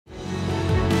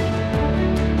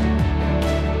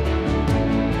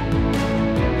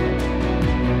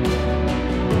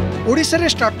ओडिशा रे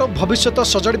स्टार्टअप भविष्यत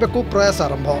सजाड़िबाकू प्रयास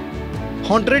आरंभ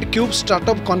 100 क्यूब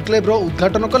स्टार्टअप कॉन्क्लेव रो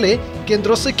उद्घाटन कले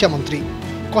केंद्र शिक्षा मंत्री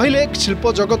कहले शिल्प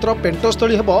जगतर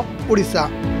पेंटस्थली हेबो ओडिशा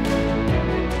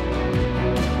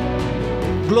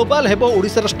ग्लोबल हेबो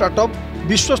ओडिशार स्टार्टअप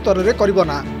विश्व स्तर रे करिबो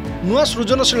ना नुआ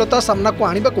सृजनशीलता सामना को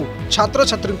आनिबाकू छात्र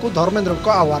छात्री को धर्मेंद्र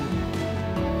को आह्वान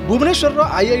भुवनेश्वर रो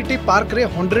आईआईटी पार्क रे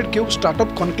 100 क्यूब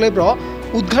स्टार्टअप कॉन्क्लेव रो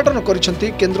उद्घाटन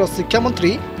करिसेंती केंद्र शिक्षा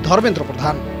मंत्री धर्मेंद्र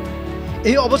प्रधान।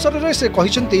 एही अवसर में से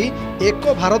कहिसेंती एक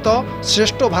भारत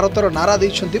श्रेष्ठ भारतर नारा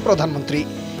देइछंती प्रधानमंत्री।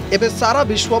 एबे सारा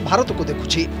विश्व भारत को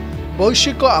देखुछि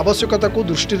वैश्विक आवश्यकता को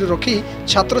दृष्टि रखी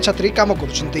छात्र छात्री काम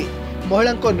करुछंती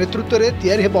महिला नेतृत्व रे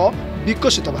तैयारी हेबो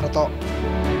विकसित भारत।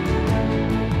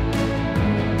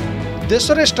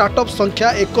 देश रे स्टार्टअप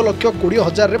संख्या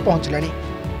 1,20,000 रे पहुंचलानी।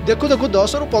 देखु देखु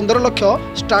 10 रु 15 लाख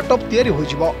स्टार्टअप तैयारी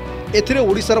होई जिवो। एथिरे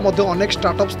ओडिसा रे मध्ये अनेक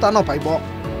स्टार्टअप स्थान पाइबो।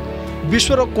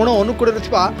 विश्वर कोण अनुकूल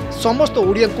समस्त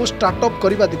ओडिया को स्टार्टअप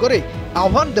करने दिगरे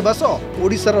आह्वान देवा सह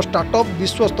ओडिशार स्टार्टअप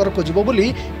विश्व स्तर को जीव बोली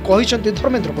कहिसेंती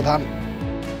Dharmendra Pradhan.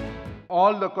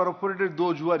 All the corporates,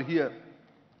 those who are here,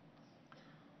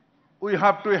 we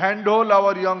have to handhold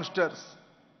our youngsters.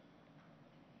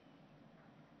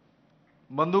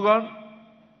 बंधुगण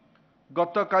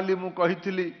गत काली मु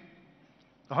कहिथिली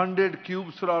 100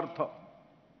 क्यूब्स अर्थ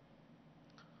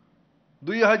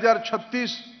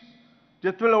 2036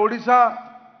 जितेबाला ओडिशा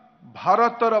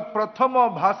भारतर प्रथम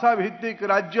भाषा भित्तिक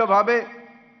राज्य भावे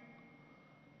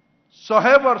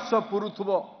 100 वर्ष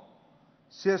पुरुथबो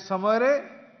से समय रे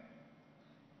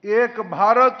एक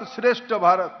भारत श्रेष्ठ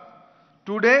Bharat.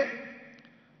 Today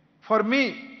for me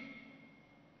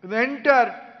the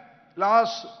entire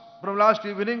from last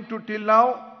evening to till now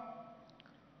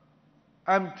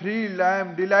I am thrilled, I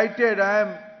am delighted, I am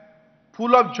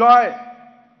full of joy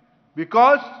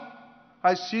because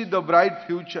I see the bright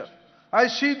future. I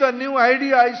see the new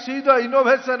idea, I see the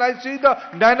innovation, I see the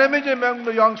dynamism among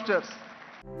the youngsters.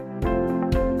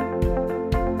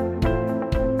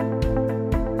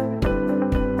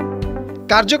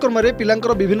 कार्यक्रम में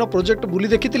पिलांकर विभिन्न project बुली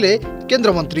देखिथिले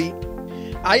केंद्र मंत्री।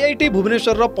 IIT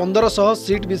Bhubaneswar 1500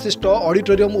 seat विशिष्ट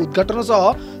auditorium उद्घाटन सह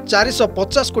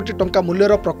 450 कोटी टंका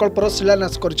मूल्यर प्रकल्पर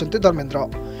शिलान्यास करिसेंती धर्मेंद्र।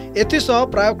 एथिसह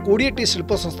प्राय 20टी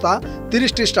शिल्प संस्था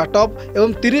 30टी स्टार्टअप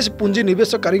एवं 30 पुंजी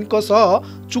निवेशकारी सह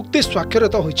चुक्ति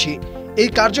स्वाक्षरित होईछि। एही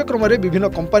कार्यक्रम में विभिन्न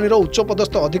कंपनीर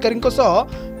उच्चपदस्थ अधिकारी सह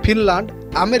फिनलैंड,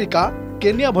 अमेरिका,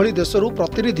 केन्या भली देशरू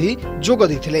प्रतिनिधि जोग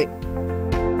दैथिले।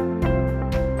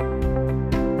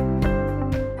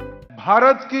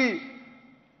 भारत की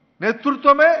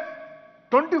नेतृत्व में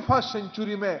 21st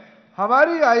सेंचुरी में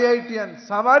हमारी आईआईटीएंस,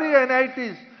 हमारी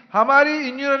एनआईटीज, हमारी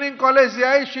engineering college,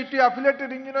 AICT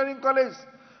affiliated engineering college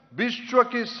विश्व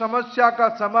की समस्या का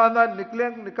समाधान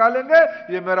निकालेंगे,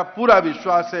 ये मेरा पूरा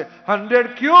विश्वास है। 100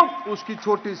 क्यूब उसकी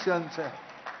छोटी सी अंश है।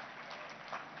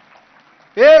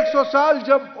 100 साल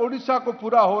जब ओडिशा को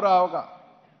पूरा हो रहा होगा,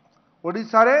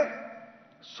 ओडिशा रे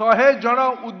 100 जन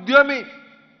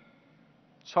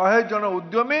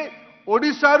उद्यमी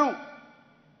ओडिशारू,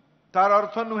 तार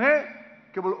अर्थ नुहे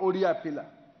केवल ओडिया पिला,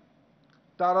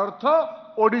 तार अर्थ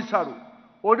ओडिशारू,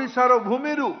 ओडिशार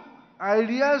भूमिरू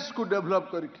आइडियाज को डेवलप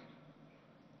करके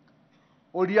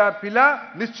ओडिया पिला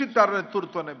निश्चित तार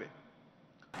नेतृत्व नेबे।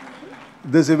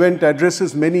 This event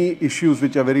addresses many issues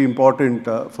which are very important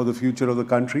for the future of the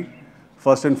country.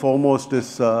 First and foremost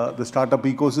is the startup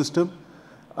ecosystem.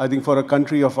 I think for a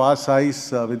country of our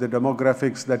size, with the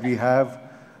demographics that we have,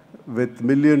 with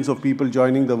millions of people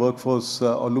joining the workforce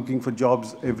or looking for jobs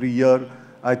every year,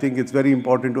 I think it's very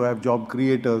important to have job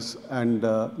creators and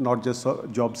not just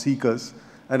job seekers.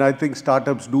 And I think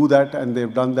startups do that, and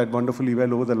they've done that wonderfully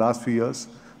well over the last few years.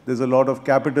 There's a lot of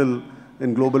capital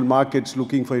in global markets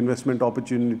looking for investment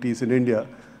opportunities in India.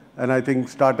 And I think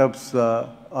startups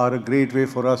are a great way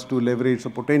for us to leverage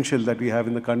the potential that we have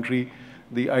in the country,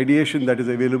 the ideation that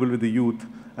is available with the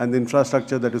youth, and the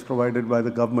infrastructure that is provided by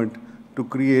the government to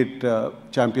create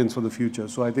champions for the future.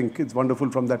 So I think it's wonderful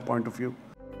from that point of view.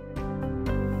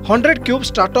 100 cube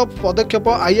startup पदक्षेप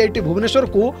IIT Bhubaneswar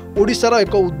को ओडिशार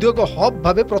एक उद्योग hub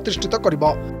भावे प्रतिष्ठित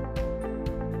करिबो।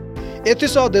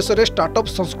 एथिसह देश रे startup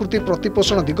संस्कृति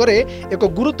प्रतिपोषण दिगरे एक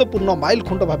गुरुत्वपूर्ण माइल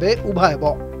खुंड भावे उभा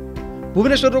हेबो।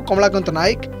 भुवनेश्वर कमलाकांत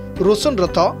नायक, रोशन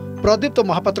रथ, प्रदीप्त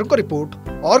महापात्र रिपोर्ट,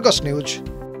 अर्गस न्यूज।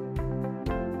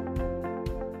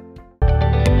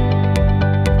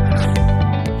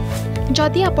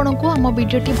 जदि आपंक आम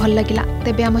भिडी भल लगा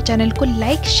तेब आम चैनल को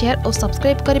लाइक, शेयर और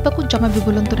सब्सक्राइब करने को जमा भी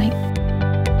भूलु नहीं।